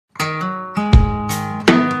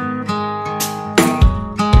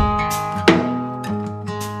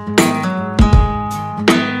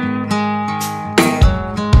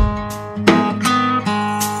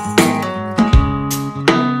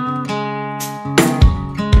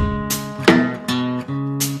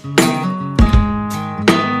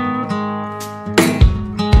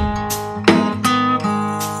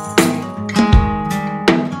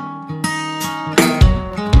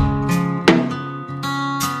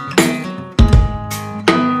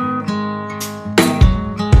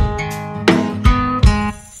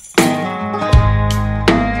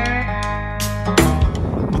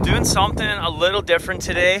something a little different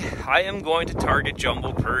today. I am going to target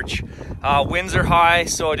jumbo perch. Winds are high,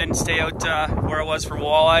 so I didn't stay out where I was for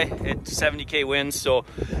walleye at 70k winds. So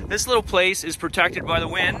this little place is protected by the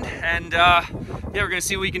wind, and yeah, we're gonna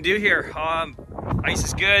see what we can do here. Ice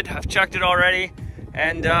is good, I've checked it already,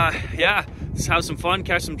 and yeah, let's have some fun,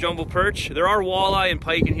 catch some jumbo perch. There are walleye and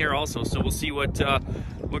pike in here also, so we'll see what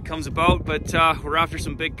comes about, but we're after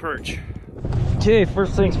some big perch. Okay,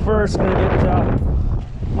 first things first, gonna get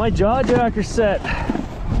my jaw jacker set.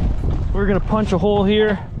 We're gonna punch a hole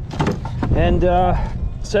here and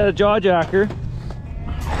set a jaw jacker.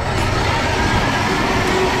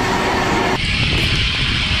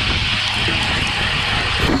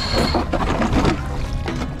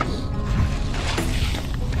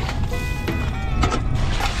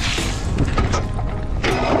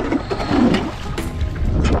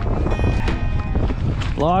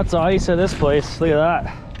 Lots of ice at this place, look at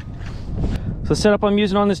that. So the setup I'm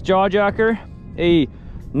using on this jaw jacker, a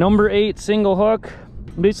number 8 single hook,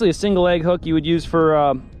 basically a single egg hook you would use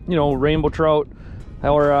for you know, rainbow trout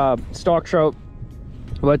or stock trout,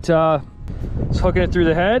 but just hooking it through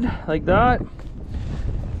the head like that.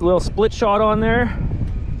 A little split shot on there.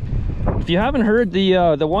 If you haven't heard,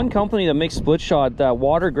 the one company that makes split shot, that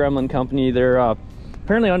Water Gremlin company, they're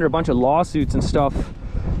apparently under a bunch of lawsuits and stuff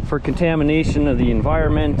for contamination of the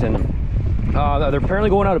environment, and they're apparently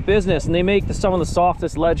going out of business, and they make some of the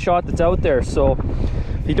softest lead shot that's out there. So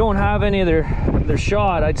if you don't have any of their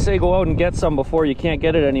shot, I'd say go out and get some before you can't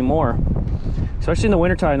get it anymore, especially in the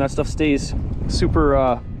wintertime. That stuff stays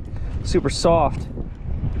super super soft.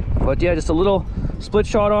 But yeah, just a little split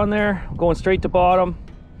shot on there, going straight to bottom,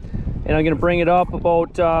 and I'm gonna bring it up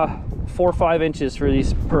about 4 or 5 inches for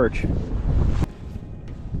these perch.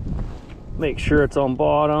 Make sure it's on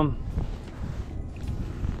bottom,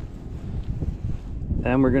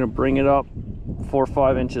 and we're gonna bring it up 4 or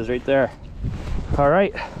 5 inches right there. All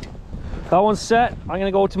right, that one's set. I'm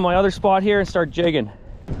gonna go to my other spot here and start jigging.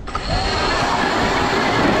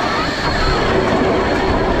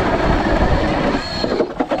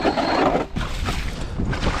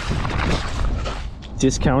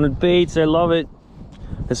 Discounted baits, I love it.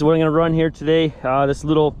 This is what I'm gonna run here today. This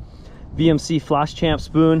little VMC Flash Champ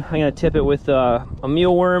spoon. I'm gonna tip it with a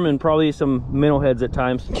mealworm and probably some minnow heads at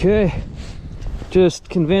times. Okay, just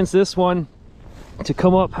convince this one to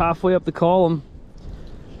come up halfway up the column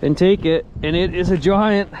and take it, and it is a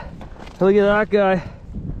giant. Look at that guy.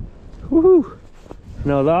 Woohoo!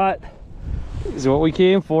 Now that is what we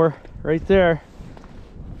came for right there.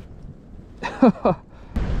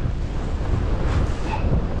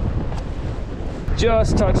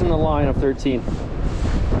 Just touching the line of 13.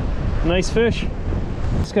 Nice fish.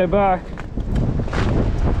 This guy back.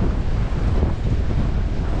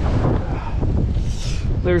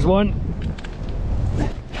 There's one.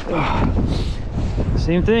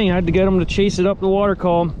 Same thing, I had to get him to chase it up the water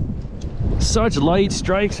column. Such light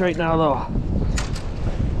strikes right now though.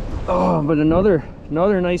 Oh, but another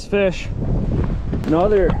nice fish.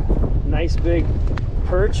 Another nice big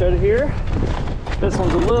perch out of here. This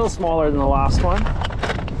one's a little smaller than the last one,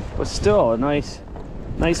 but still a nice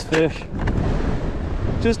fish.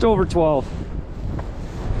 Just over 12.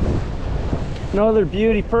 Another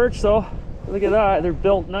beauty perch though. Look at that, they're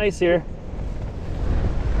built nice here.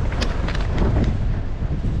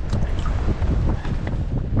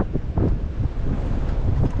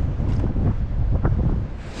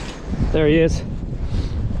 There he is.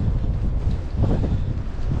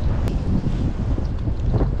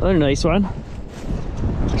 Another nice one.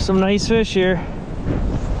 There's some nice fish here.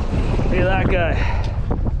 Look at that guy.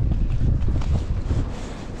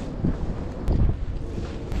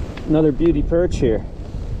 Another beauty perch here.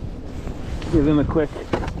 Give him a quick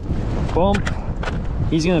bump.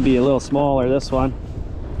 He's gonna be a little smaller, this one.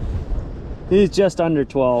 He's just under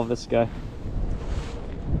 12, this guy.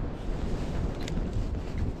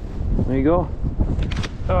 There you go.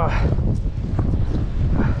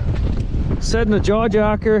 Setting the jaw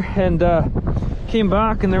jacker and came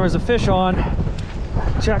back and there was a fish on.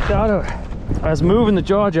 Checked that out. I was moving the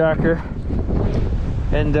jaw jacker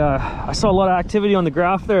and I saw a lot of activity on the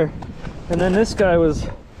graph there, and then this guy was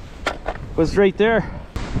right there.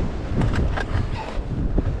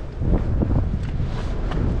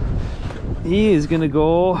 He is gonna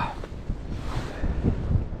go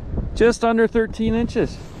just under 13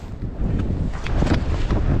 inches.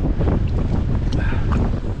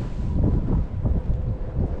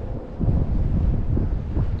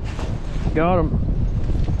 Got him.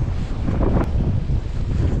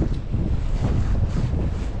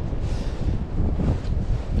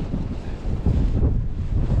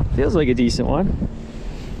 Feels like a decent one.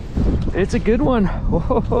 It's a good one.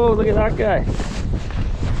 Whoa, look at that guy.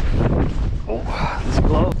 Oh, this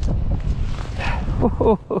glove.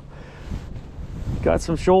 Whoa. Got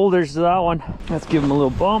some shoulders to that one. Let's give him a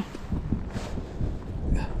little bump.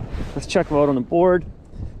 Let's check him out on the board.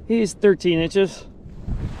 He's 13 inches.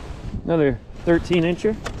 Another 13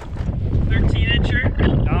 incher. 13 incher.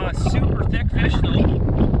 Super thick fish though.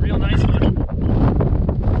 Real nice one.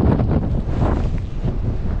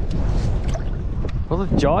 Well,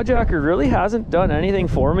 the jawjacker really hasn't done anything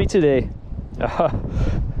for me today.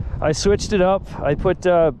 I switched it up. I put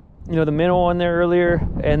you know, the minnow on there earlier,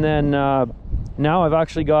 and then now I've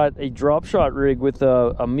actually got a drop shot rig with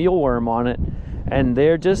a mealworm on it, and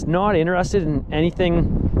they're just not interested in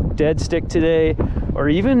anything dead stick today, or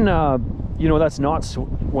even you know, that's not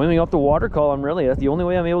swimming up the water column. Really, that's the only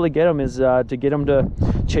way I'm able to get them, is to get them to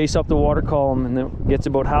chase up the water column, and then it gets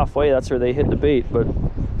about halfway, that's where they hit the bait. But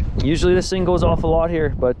usually this thing goes off a lot here,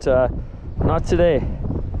 but not today.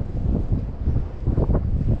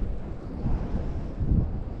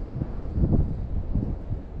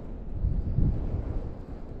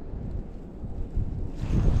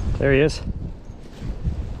 There he is.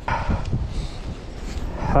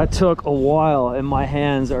 That took a while, and my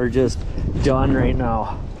hands are just done right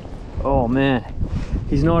now. Oh man,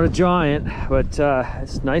 he's not a giant, but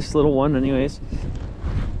it's a nice little one anyways.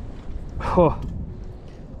 Oh,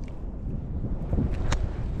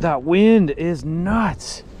 that wind is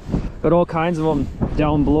nuts. Got all kinds of them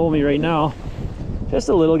down below me right now. Just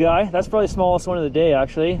a little guy. That's probably the smallest one of the day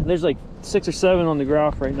actually. There's like 6 or 7 on the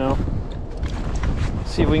graph right now.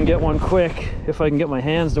 See if we can get one quick, if I can get my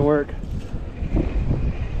hands to work.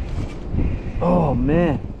 Oh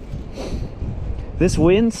man, this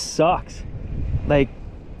wind sucks. Like,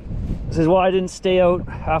 this is why I didn't stay out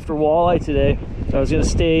after walleye today. I was gonna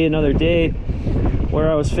stay another day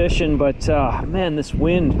where I was fishing, but man, this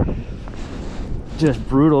wind, just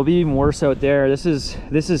brutal. It'll be even worse out there. This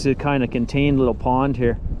is a kind of contained little pond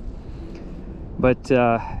here, but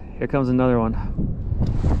here comes another one.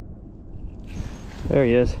 There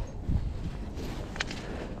he is.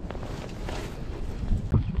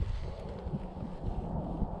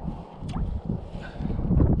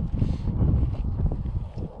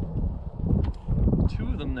 Two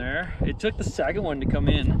of them there. It took the second one to come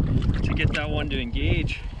in to get that one to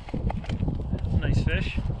engage. Nice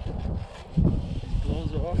fish.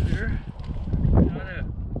 Blows off here. Got it.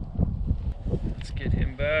 Let's get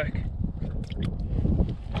him back.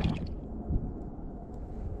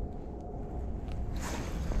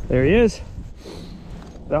 There he is.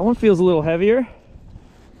 That one feels a little heavier.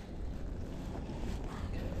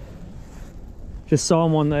 Just saw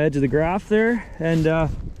him on the edge of the graph there, and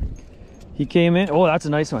he came in. Oh, that's a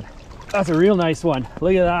nice one. That's a real nice one.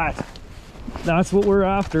 Look at that. That's what we're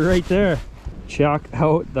after right there. Check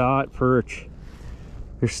out that perch.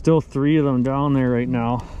 There's still 3 of them down there right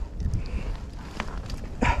now.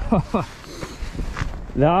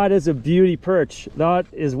 That is a beauty perch. That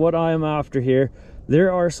is what I'm after here.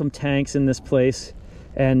 There are some tanks in this place,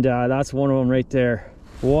 and that's one of them right there.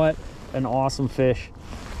 What an awesome fish.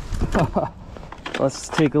 Let's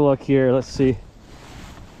take a look here. Let's see.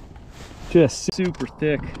 Just super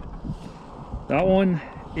thick. That one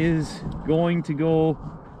is going to go,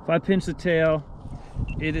 if I pinch the tail,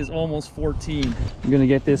 it is almost 14. I'm gonna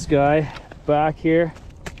get this guy back here.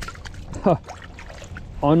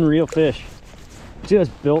 Unreal fish.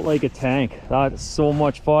 Just built like a tank. That is so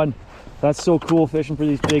much fun. That's so cool, fishing for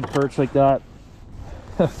these big perch like that.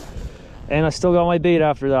 And I still got my bait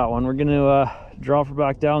after that one. We're gonna drop her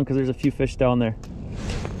back down because there's a few fish down there.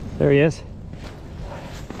 There he is.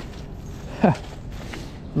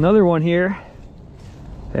 Another one here.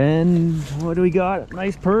 And what do we got?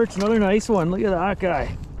 Nice perch, another nice one. Look at that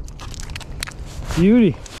guy.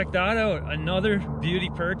 Beauty. Check that out. Another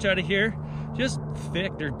beauty perch out of here. Just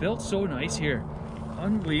thick. They're built so nice here.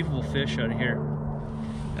 Unbelievable fish out of here.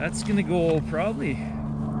 That's gonna go probably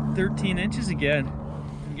 13 inches again.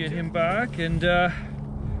 Get him back, and there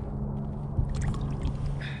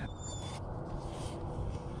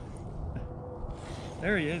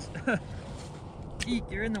he is. Eek,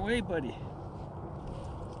 you're in the way, buddy.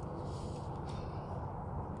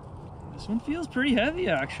 This one feels pretty heavy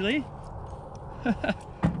actually.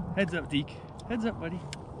 Heads up, Deke. Heads up, buddy.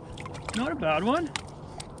 Not a bad one.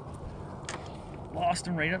 Lost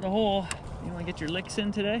him right at the hole. You want to get your licks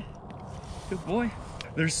in today? Good boy.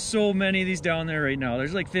 There's so many of these down there right now.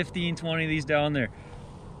 There's like 15, 20 of these down there.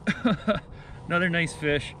 Another nice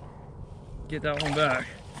fish. Get that one back.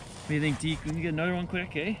 What do you think, Deke? Can you get another one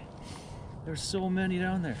quick, eh? There's so many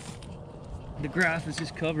down there. The graph is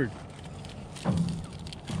just covered.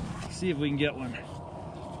 Let's see if we can get one.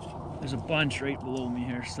 There's a bunch right below me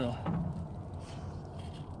here still.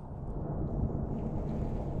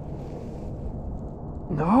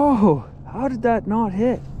 No, how did that not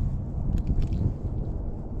hit?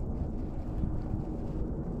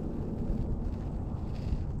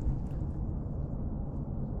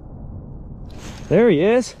 There he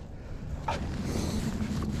is.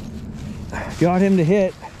 Got him to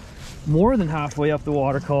hit more than halfway up the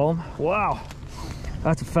water column. Wow,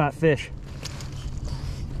 that's a fat fish.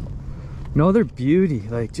 Another beauty,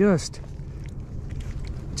 like just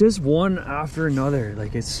one after another.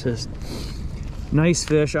 Like it's just nice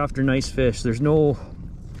fish after nice fish. There's no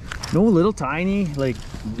little tiny like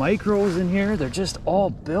micros in here. They're just all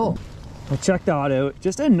built. Well, check that out.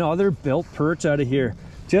 Just another built perch out of here.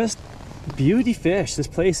 Just beauty fish. This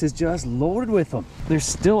place is just loaded with them. There's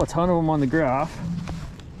still a ton of them on the graph.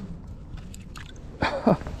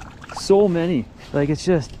 So many. Like it's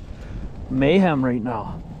just mayhem right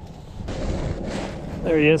now.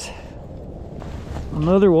 There he is.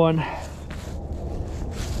 Another one.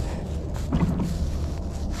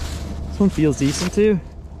 This one feels decent too.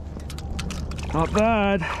 Not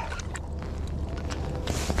bad.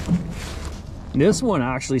 This one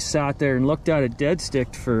actually sat there and looked at it dead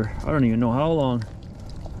sticked for I don't even know how long.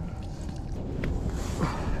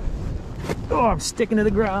 Oh, I'm sticking to the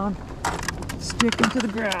ground. Sticking to the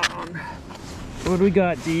ground. What do we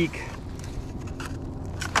got, Deke?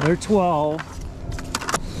 Another 12.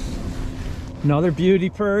 Another beauty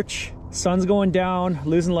perch. Sun's going down,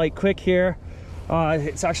 losing light quick here.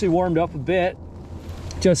 It's actually warmed up a bit.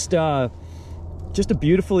 Just a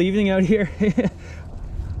beautiful evening out here.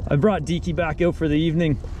 I brought Deaky back out for the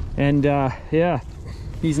evening, and yeah,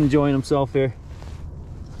 he's enjoying himself here.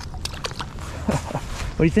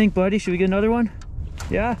 What do you think, buddy? Should we get another one?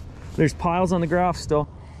 Yeah? There's piles on the graph still.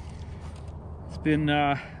 It's been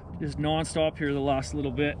just non-stop here the last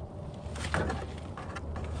little bit.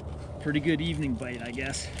 Pretty good evening bite, I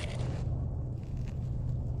guess.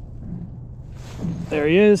 There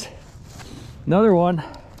he is. Another one.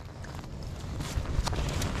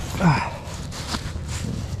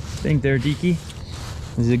 Think there, Deaky.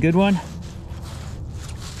 Is it a good one?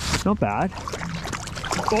 Not bad.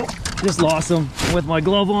 Oh, just lost him with my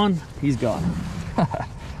glove on. He's gone.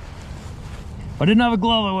 If I didn't have a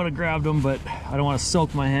glove, I would have grabbed him, but I don't want to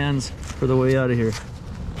soak my hands for the way out of here.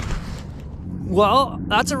 Well,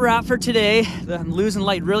 that's a wrap for today. I'm losing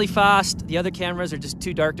light really fast. The other cameras are just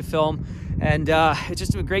too dark to film. And it's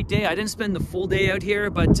just a great day. I didn't spend the full day out here,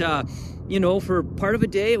 but you know, for part of a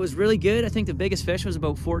day, it was really good. I think the biggest fish was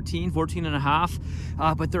about 14 and a half,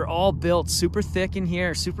 but they're all built super thick in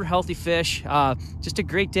here, super healthy fish. Just a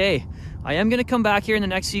great day. I am gonna come back here in the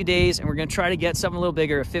next few days and we're gonna try to get something a little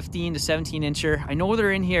bigger, a 15 to 17 incher. I know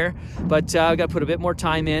they're in here, but I gotta put a bit more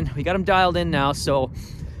time in. We got them dialed in now, so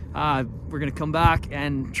we're gonna come back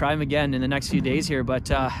and try them again in the next few days here,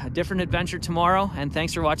 but a different adventure tomorrow. And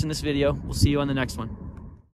thanks for watching this video. We'll see you on the next one.